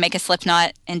 how to make a slip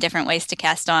knot and different ways to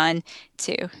cast on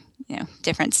to,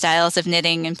 different styles of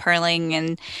knitting and purling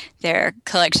and their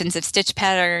collections of stitch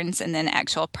patterns and then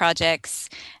actual projects,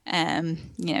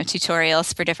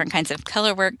 tutorials for different kinds of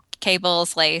color work,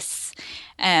 cables, lace.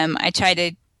 I try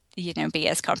to, be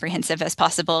as comprehensive as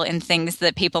possible in things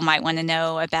that people might want to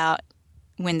know about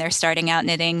when they're starting out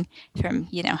knitting, from,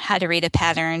 how to read a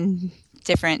pattern,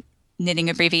 different knitting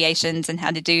abbreviations and how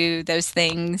to do those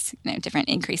things, different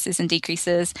increases and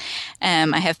decreases.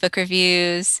 I have book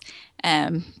reviews,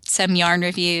 some yarn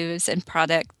reviews and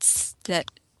products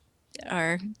that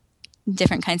are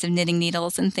different kinds of knitting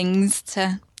needles and things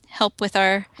to help with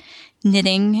our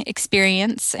knitting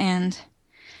experience. And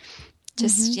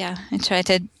just, I try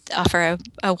to offer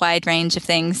a wide range of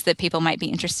things that people might be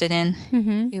interested in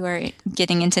who are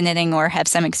getting into knitting or have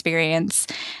some experience,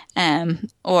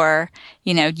 or,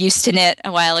 used to knit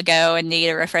a while ago and need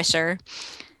a refresher.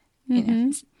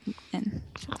 And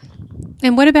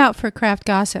what about for Craft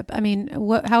Gossip? I mean,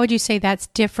 how would you say that's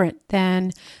different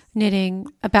than knitting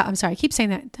about, I'm sorry, I keep saying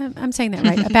that. I'm saying that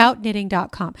right,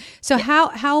 aboutknitting.com. So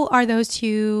how are those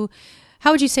two,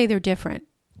 how would you say they're different?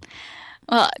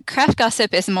 Well, Craft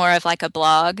Gossip is more of like a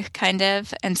blog kind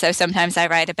of. And so sometimes I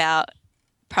write about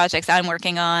projects I'm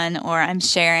working on, or I'm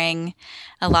sharing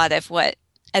a lot of what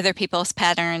other people's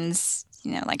patterns,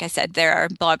 like I said, there are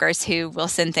bloggers who will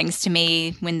send things to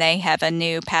me when they have a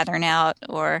new pattern out,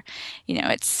 or,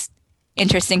 it's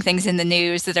interesting things in the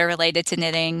news that are related to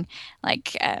knitting.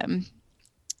 Like, I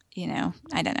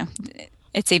don't know.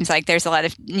 It seems like there's a lot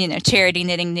of, charity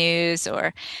knitting news,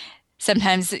 or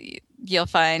sometimes you'll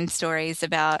find stories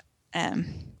about,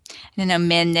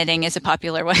 men knitting is a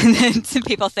popular one.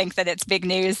 People think that it's big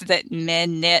news that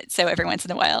men knit. So every once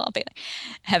in a while I'll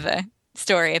have a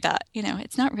story about,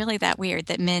 it's not really that weird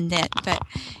that men knit, but,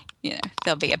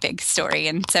 there'll be a big story.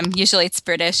 And usually it's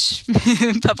British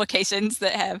publications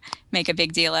that make a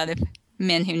big deal out of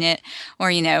men who knit,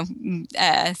 or,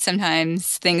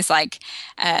 sometimes things like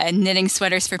knitting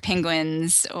sweaters for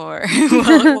penguins or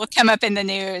will come up in the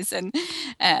news. And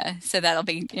so that'll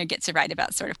be, get to write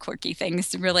about sort of quirky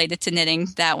things related to knitting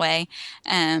that way.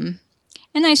 And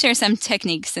I share some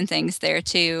techniques and things there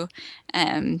too.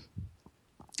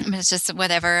 It's just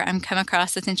whatever I'm come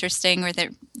across that's interesting or that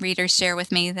readers share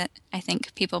with me that I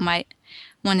think people might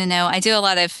want to know. I do a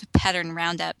lot of pattern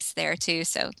roundups there too.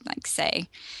 So like, say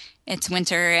it's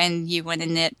winter and you want to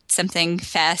knit something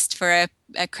fast for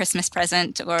a Christmas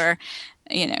present, or,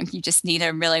 you just need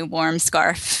a really warm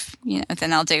scarf,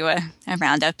 then I'll do a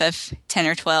roundup of 10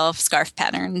 or 12 scarf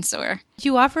patterns. Or do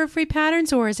you offer free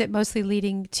patterns, or is it mostly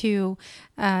leading to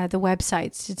the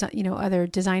websites, other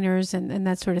designers and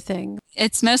that sort of thing?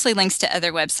 It's mostly links to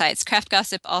other websites. Craft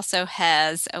Gossip also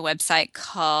has a website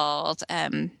called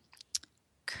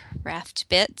Craft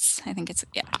Bits. I think it's,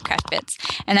 Craft Bits.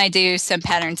 And I do some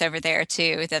patterns over there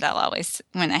too that I'll always,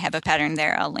 when I have a pattern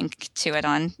there, I'll link to it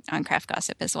on Craft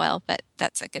Gossip as well. But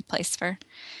that's a good place for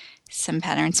some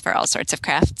patterns for all sorts of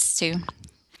crafts too.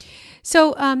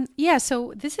 So,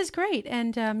 so this is great.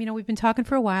 And, we've been talking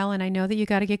for a while, and I know that you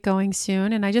got to get going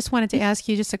soon. And I just wanted to ask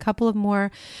you just a couple of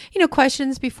more,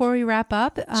 questions before we wrap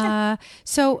up. Sure.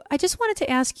 So I just wanted to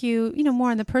ask you,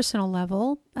 more on the personal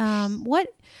level, what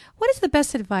is the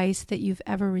best advice that you've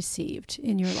ever received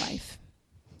in your life?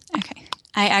 Okay.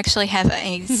 I actually have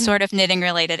a sort of knitting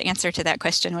related answer to that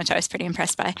question, which I was pretty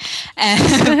impressed by.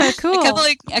 Cool.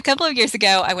 A couple of years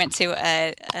ago, I went to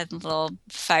a little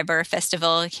fiber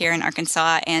festival here in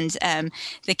Arkansas, and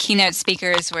the keynote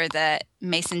speakers were the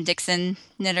Mason-Dixon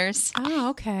knitters. Oh,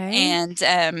 okay. And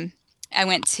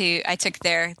I took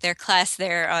their class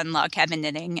there on log cabin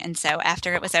knitting. And so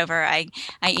after it was over, I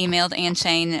emailed Ann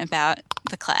Shane about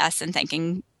the class and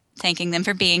thanking them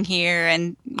for being here,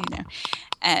 and,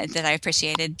 that I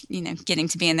appreciated, getting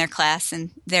to be in their class, and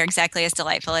they're exactly as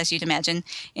delightful as you'd imagine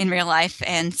in real life.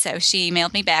 And so she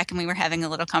emailed me back, and we were having a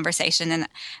little conversation. And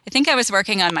I think I was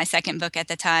working on my second book at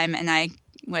the time, and I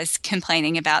was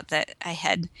complaining about that I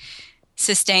had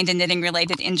sustained a knitting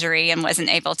related injury and wasn't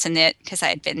able to knit because I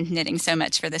had been knitting so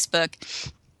much for this book.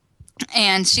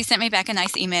 And she sent me back a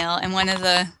nice email, and one of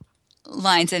the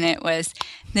lines in it was,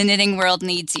 "The knitting world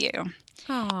needs you."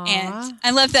 Aww. And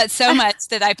I love that so much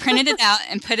that I printed it out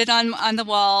and put it on the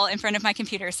wall in front of my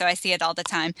computer so I see it all the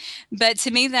time. But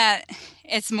to me, that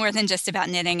it's more than just about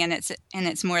knitting, and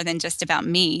it's more than just about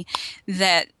me,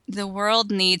 that the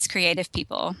world needs creative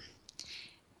people.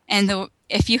 And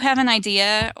if you have an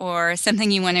idea or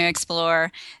something you want to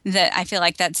explore, that I feel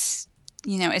like that's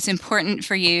it's important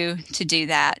for you to do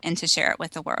that and to share it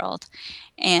with the world.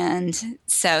 And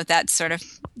so that's sort of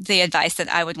the advice that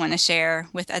I would want to share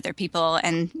with other people.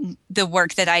 And the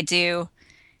work that I do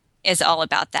is all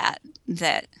about that,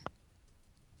 that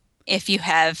if you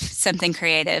have something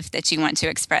creative that you want to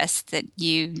express, that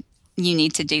you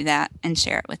need to do that and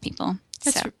share it with people.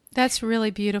 That's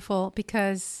really beautiful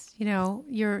because,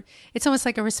 it's almost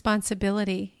like a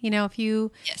responsibility. If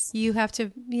you have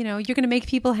to, you're going to make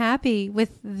people happy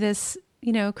with this,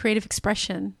 creative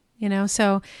expression,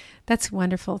 so that's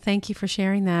wonderful. Thank you for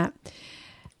sharing that.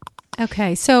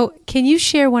 Okay. So can you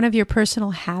share one of your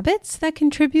personal habits that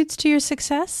contributes to your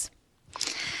success?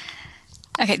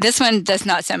 Okay. This one does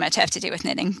not so much have to do with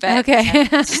knitting, but okay.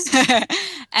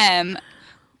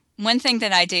 One thing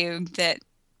that I do that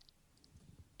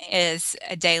is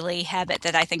a daily habit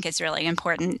that I think is really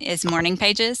important is morning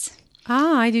pages.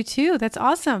 I do too. That's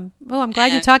awesome. Oh, I'm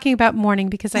glad you're talking about morning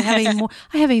because I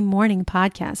have a morning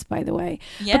podcast, by the way.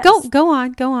 Yes. But go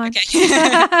on.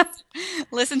 Okay.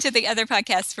 Listen to the other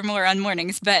podcasts for more on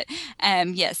mornings. But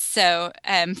yes, so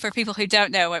for people who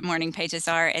don't know what morning pages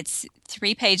are, it's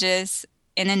 3 pages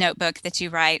in a notebook that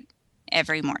you write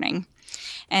every morning.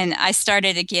 And I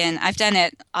started again, I've done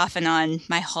it off and on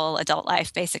my whole adult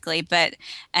life, basically, but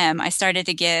I started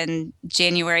again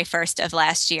January 1st of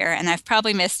last year, and I've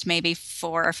probably missed maybe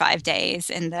 4 or 5 days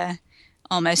in the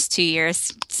almost 2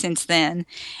 years since then.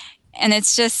 And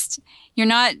it's just, you're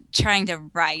not trying to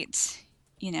write,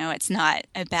 it's not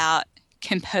about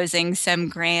composing some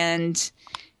grand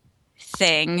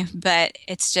thing, but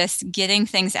it's just getting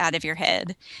things out of your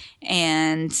head.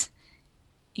 And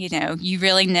you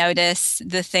really notice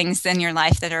the things in your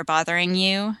life that are bothering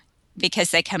you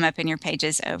because they come up in your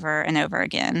pages over and over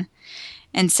again.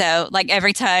 And so, like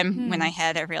every time when I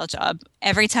had a real job,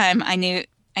 every time I knew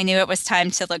it was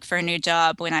time to look for a new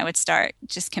job when I would start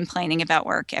just complaining about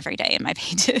work every day in my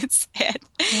pages. Wow.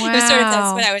 It was sort of,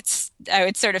 that's when I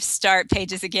would sort of start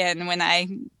pages again when I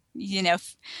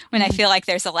feel like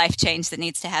there's a life change that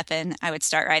needs to happen, I would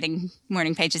start writing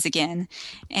morning pages again.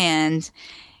 And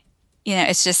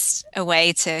it's just a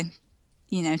way to,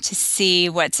 to see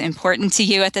what's important to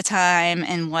you at the time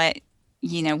and what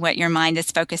your mind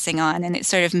is focusing on. And it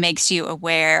sort of makes you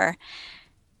aware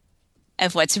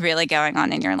of what's really going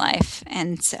on in your life.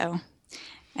 And so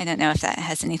I don't know if that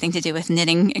has anything to do with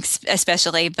knitting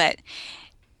especially, but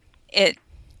it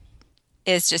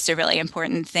is just a really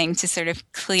important thing to sort of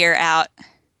clear out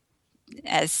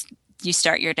as you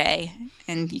start your day.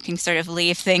 And you can sort of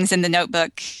leave things in the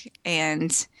notebook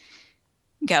and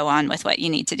go on with what you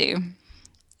need to do.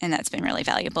 And that's been really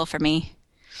valuable for me.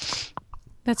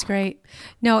 That's great.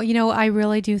 No, I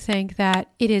really do think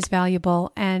that it is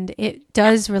valuable and it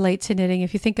does relate to knitting.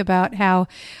 If you think about how,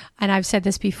 and I've said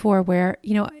this before, where,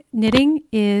 knitting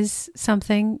is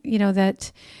something,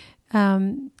 that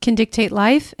can dictate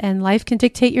life and life can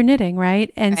dictate your knitting, right?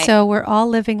 And right. So we're all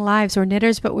living lives. We're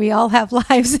knitters, but we all have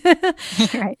lives.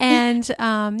 Right. And,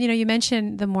 you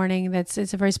mentioned the morning. It's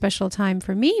a very special time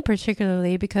for me,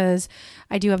 particularly because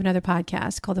I do have another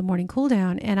podcast called The Morning Cool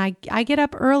Down. And I get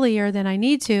up earlier than I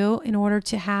need to in order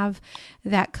to have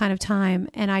that kind of time.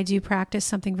 And I do practice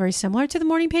something very similar to the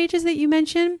morning pages that you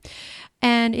mentioned.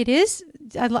 And it is,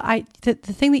 the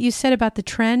thing that you said about the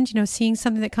trend, seeing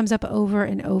something that comes up over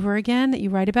and over again that you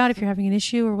write about if you're having an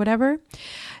issue or whatever.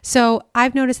 So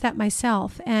I've noticed that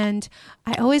myself. And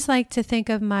I always like to think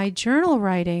of my journal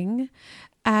writing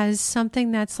as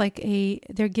something that's like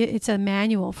it's a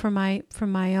manual for my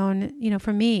own,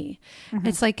 for me. Mm-hmm.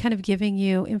 It's like kind of giving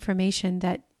you information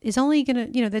that is only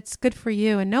going to, that's good for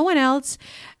you and no one else.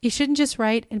 You shouldn't just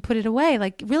write and put it away.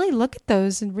 Like really look at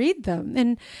those and read them.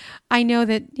 And I know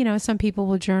that, some people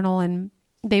will journal and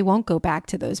they won't go back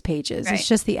to those pages. Right. It's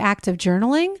just the act of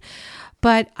journaling.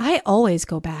 But I always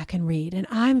go back and read, and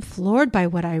I'm floored by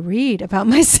what I read about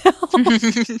myself.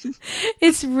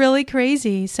 It's really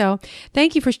crazy. So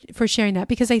thank you for sharing that,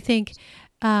 because I think,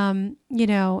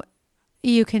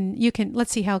 you can,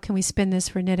 let's see, how can we spin this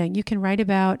for knitting? You can write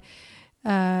about,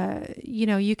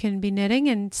 you can be knitting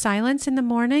in silence in the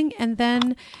morning and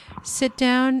then sit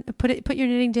down, put your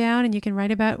knitting down, and you can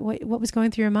write about what was going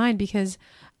through your mind, because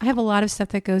I have a lot of stuff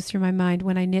that goes through my mind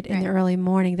when I knit in the early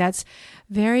morning. That's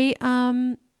very,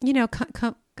 the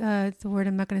word,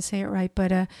 I'm not going to say it right,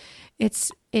 but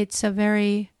it's a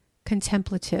very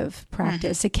contemplative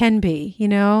practice. Mm-hmm. It can be,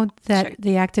 that sure.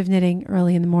 The act of knitting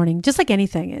early in the morning, just like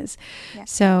anything is. Yeah.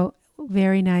 So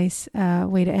very nice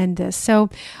way to end this. So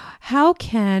how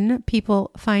can people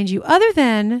find you other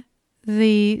than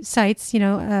the sites,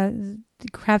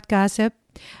 Craft Gossip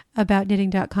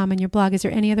aboutknitting.com and your blog. Is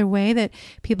there any other way that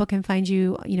people can find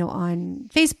you, on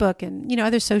Facebook and,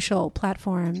 other social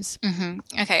platforms?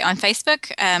 Okay. On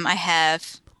Facebook, I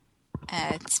have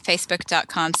it's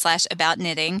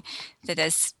facebook.com/aboutknitting that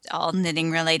is all knitting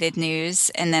related news.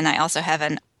 And then I also have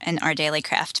an Our Daily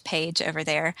Craft page over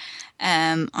there.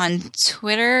 On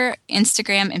Twitter,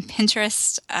 Instagram, and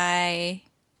Pinterest,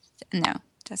 no,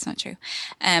 that's not true.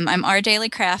 I'm Our Daily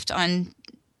Craft on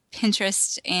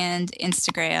Pinterest and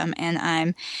Instagram, and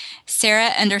I'm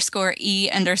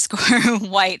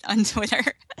Sarah_E_White on Twitter.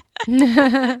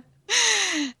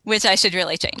 Which I should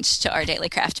really change to Our Daily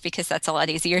Craft because that's a lot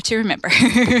easier to remember.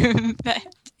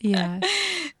 But yeah,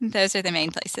 those are the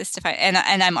main places to find. And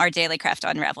I'm Our Daily Craft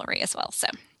on Ravelry as well. So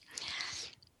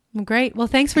great. Well,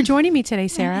 thanks for joining me today,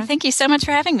 Sarah. Thank you so much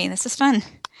for having me. This was fun.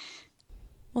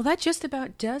 Well, that just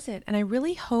about does it. And I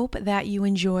really hope that you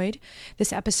enjoyed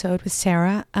this episode with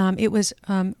Sarah. It was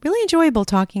really enjoyable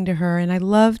talking to her, and I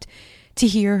loved to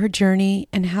hear her journey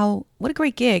and what a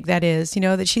great gig that is,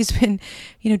 that she's been,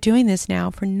 doing this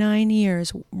now for 9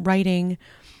 years, writing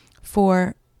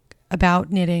for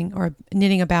About Knitting or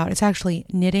Knitting About. It's actually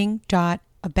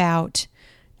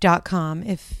knitting.about.com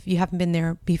if you haven't been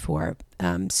there before.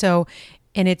 And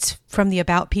it's from the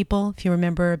About people, if you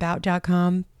remember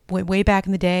about.com, way back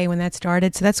in the day when that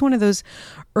started. So that's one of those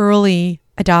early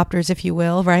adopters, if you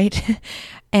will, right?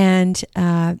 And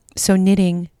so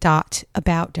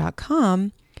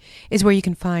knitting.about.com is where you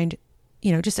can find,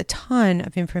 just a ton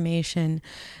of information.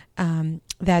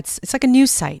 It's like a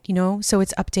news site, so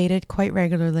it's updated quite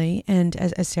regularly. And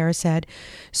as Sarah said,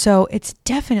 so it's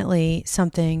definitely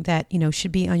something that,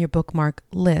 should be on your bookmark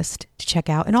list to check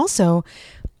out. And also,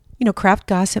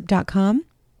 craftgossip.com.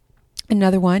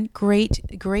 Another one, great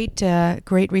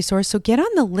resource. So get on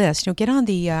the list, get on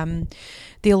the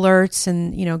alerts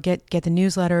and, get the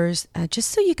newsletters,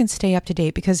 just so you can stay up to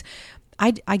date, because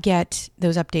I get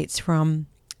those updates from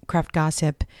Craft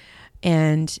Gossip,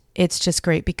 and it's just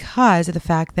great because of the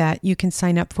fact that you can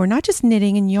sign up for not just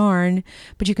knitting and yarn,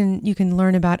 but you can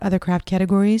learn about other craft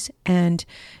categories, and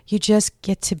you just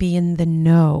get to be in the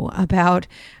know about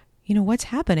what's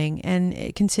happening. And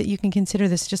you can consider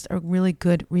this just a really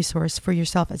good resource for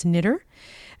yourself as a knitter.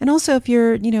 And also if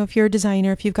you're a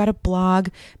designer, if you've got a blog,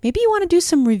 maybe you want to do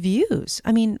some reviews.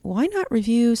 I mean, why not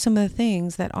review some of the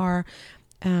things that are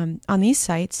on these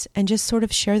sites and just sort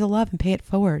of share the love and pay it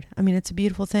forward? I mean, it's a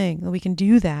beautiful thing that we can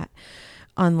do that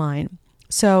online.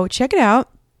 So check it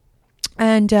out.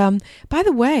 And by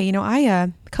the way, I a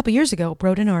couple years ago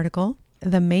wrote an article,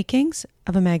 The Makings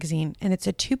of a Magazine, and it's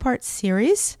a 2-part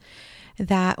series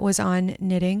that was on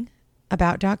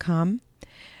knittingabout.com.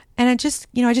 And I just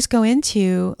go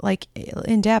into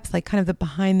in depth, kind of the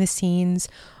behind the scenes,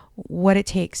 what it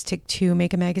takes to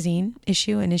make an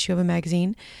issue of a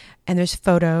magazine. And there's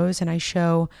photos, and I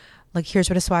show here's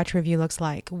what a swatch review looks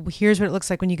like. Here's what it looks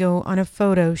like when you go on a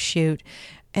photo shoot.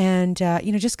 And,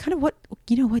 just kind of what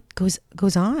goes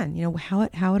on, how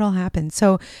it all happens.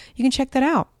 So you can check that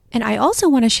out. And I also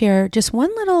want to share just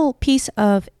one little piece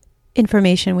of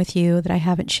information with you that I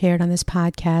haven't shared on this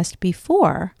podcast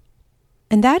before.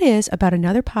 And that is about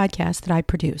another podcast that I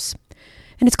produce.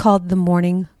 And it's called The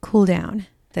Morning Cool Down.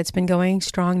 That's been going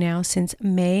strong now since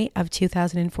May of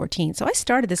 2014. So I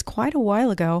started this quite a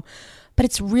while ago, but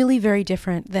it's really very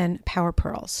different than Power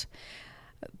Pearls.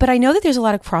 But I know that there's a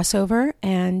lot of crossover,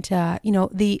 and,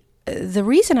 the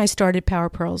reason I started Power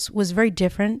Pearls was very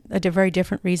different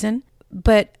reason.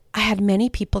 But I had many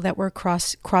people that were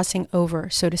crossing over,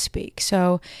 so to speak.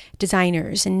 So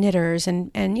designers and knitters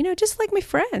and just like my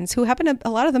friends who a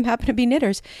lot of them happen to be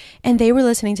knitters, and they were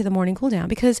listening to The Morning Cool Down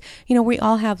because, we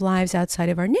all have lives outside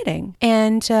of our knitting.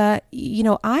 And,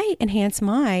 I enhance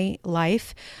my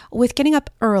life with getting up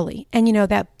early. And,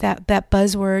 that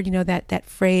buzzword, that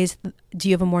phrase, do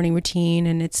you have a morning routine?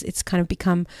 And it's kind of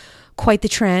become quite the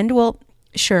trend. Well,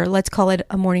 sure, let's call it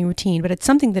a morning routine, but it's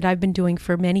something that I've been doing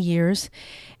for many years.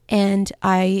 And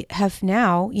I have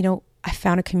now, I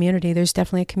found a community. There's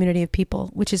definitely a community of people,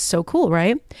 which is so cool,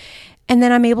 right? And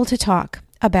then I'm able to talk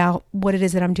about what it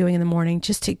is that I'm doing in the morning,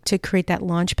 just to create that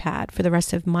launch pad for the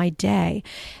rest of my day.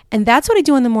 And that's what I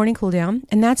do on The Morning Cool Down.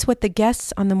 And that's what the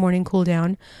guests on The Morning Cool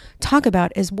Down talk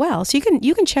about as well. So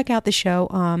you can check out the show.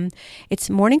 It's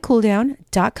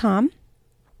morningcooldown.com.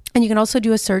 And you can also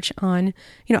do a search on,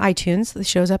 iTunes. The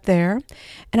show's up there.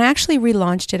 And I actually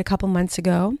relaunched it a couple months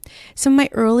ago. Some of my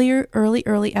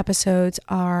early episodes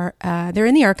are, they're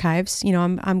in the archives.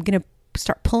 I'm going to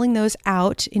start pulling those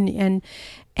out and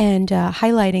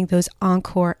highlighting those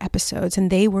encore episodes. And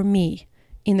they were me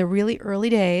in the really early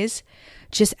days,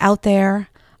 just out there,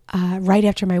 right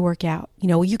after my workout.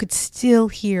 You could still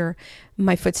hear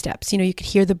my footsteps. You could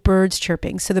hear the birds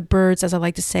chirping. So the birds, as I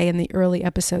like to say in the early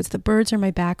episodes, the birds are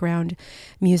my background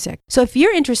music. So if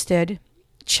you're interested,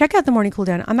 check out the Morning Cool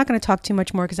Down. I'm not going to talk too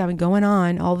much more because I've been going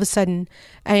on. All of a sudden,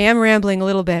 I am rambling a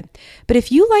little bit. But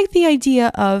if you like the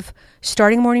idea of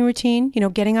starting a morning routine,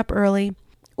 getting up early,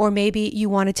 or maybe you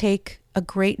want to take a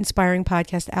great inspiring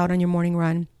podcast out on your morning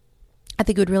run, I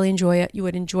think you would really enjoy it. You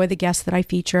would enjoy the guests that I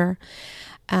feature,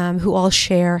 who all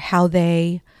share how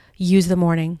they use the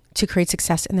morning to create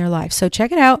success in their life. So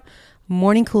check it out,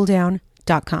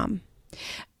 morningcooldown.com.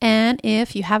 And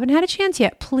if you haven't had a chance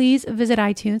yet, please visit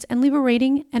iTunes and leave a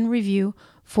rating and review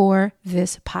for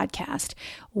this podcast.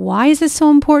 Why is this so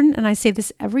important? And I say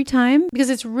this every time because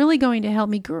it's really going to help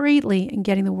me greatly in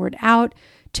getting the word out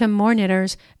to more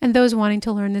knitters and those wanting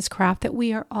to learn this craft that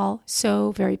we are all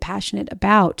so very passionate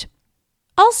about.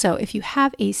 Also, if you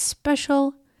have a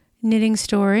special knitting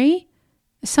story,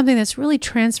 something that's really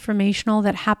transformational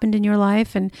that happened in your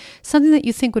life and something that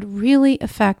you think would really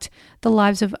affect the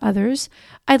lives of others,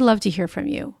 I'd love to hear from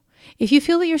you. If you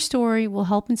feel that your story will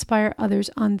help inspire others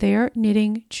on their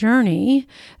knitting journey,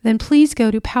 then please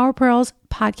go to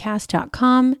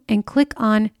powerpearlspodcast.com and click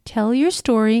on Tell Your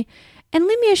Story and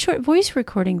leave me a short voice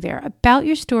recording there about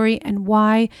your story and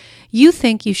why you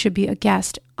think you should be a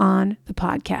guest on the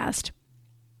podcast.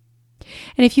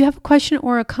 And if you have a question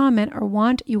or a comment or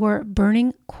want your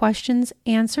burning questions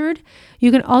answered,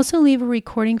 you can also leave a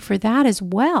recording for that as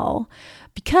well,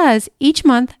 because each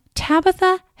month,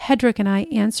 Tabitha Hedrick and I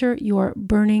answer your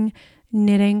burning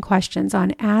knitting questions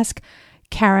on Ask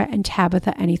Kara and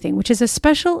Tabitha Anything, which is a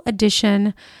special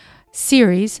edition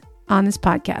series on this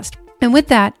podcast. And with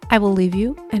that, I will leave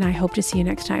you, and I hope to see you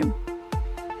next time.